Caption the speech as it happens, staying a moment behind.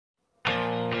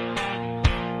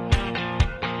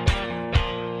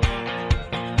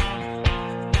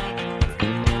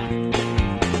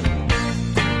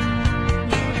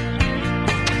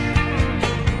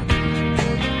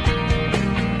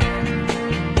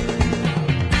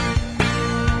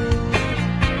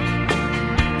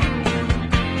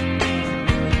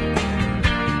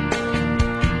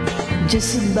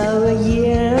Just about a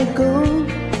year ago,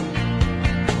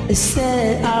 I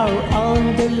set out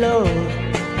on the low,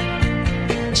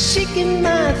 shaking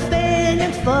my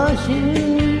feeling for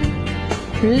you,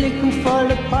 looking for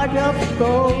the pot of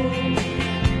gold.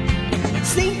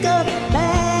 Think of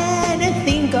bad and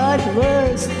think of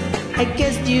worse, I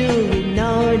guess you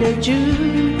know the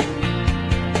truth.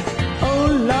 Oh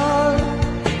Lord,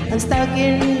 I'm stuck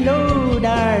in low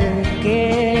dark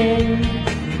again.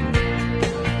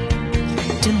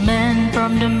 The man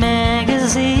from the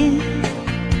magazine,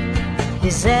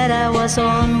 he said I was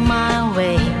on my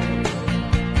way.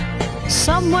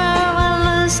 Somewhere I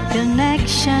lost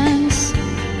connections,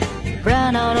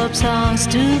 ran out of songs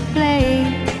to play.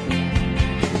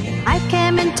 I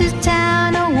came into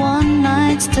town a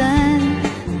one-night stand,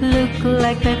 looked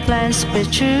like my plans were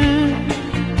true.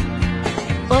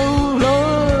 Oh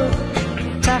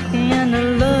Lord, talking on the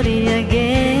Lordy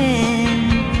again.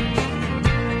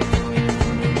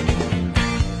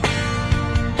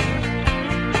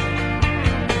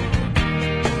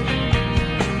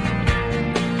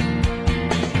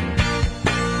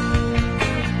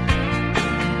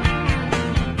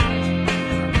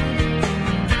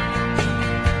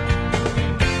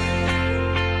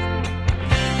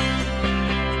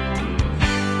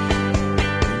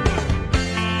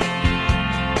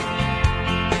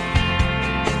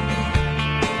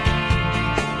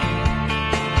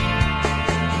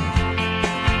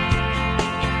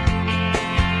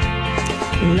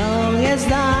 Long as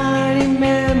I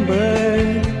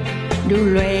remember, the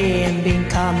rain been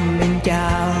coming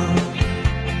down,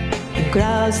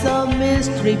 clouds of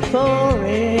mystery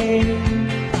pouring,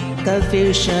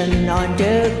 confusion on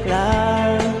the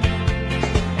cloud.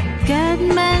 God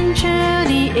man through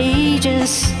the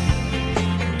ages,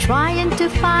 trying to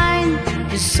find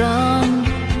the sun.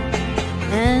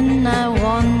 And I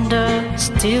wonder,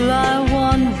 still I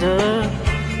wonder,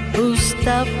 who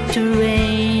stopped the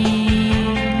rain?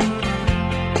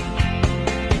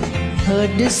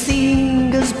 Heard the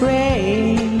singers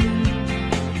pray,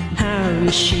 I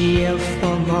wish here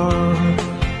for more.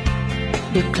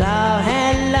 The cloud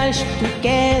had lashed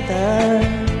together,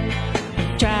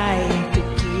 tried to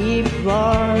keep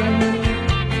warm.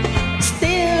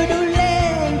 Still the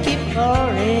rain keep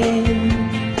pouring,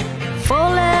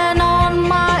 falling on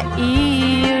my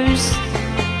ears.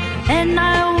 And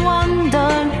I wonder,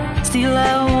 still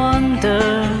I wonder,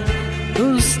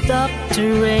 who stopped the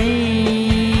rain?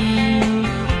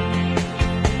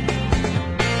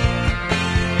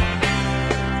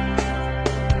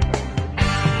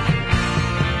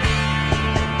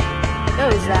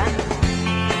 Ouza.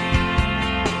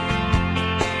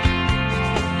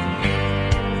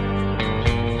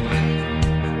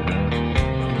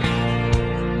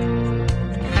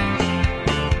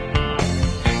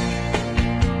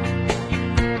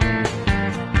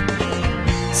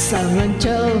 Someone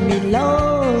told me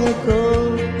long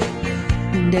ago,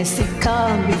 there's a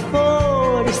calm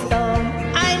before the storm.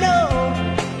 I know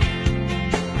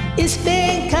it's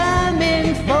been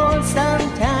coming for some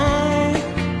time.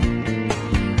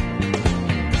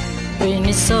 When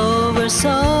it's over,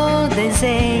 so they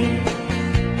say,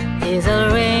 it's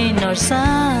a rain or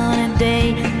sunny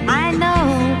day. I know,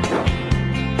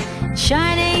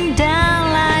 shining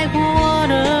down like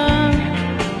water.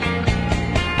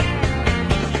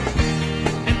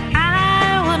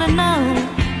 I wanna know,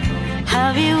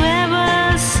 have you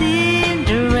ever seen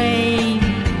the rain?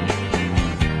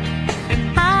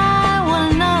 I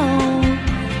wanna know,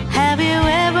 have you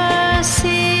ever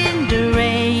seen the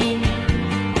rain?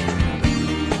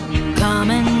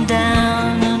 Coming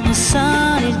down on a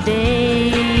sunny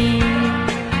day.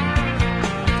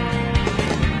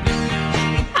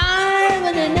 I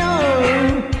wanna know,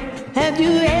 have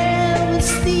you ever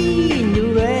seen the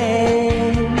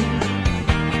rain?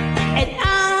 And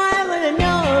I wanna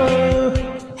know,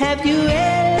 have you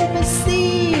ever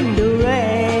seen the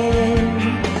rain?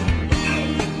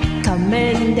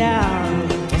 Coming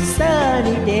down on a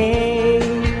sunny day.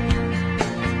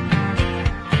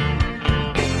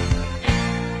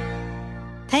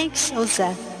 Thanks, Ouza.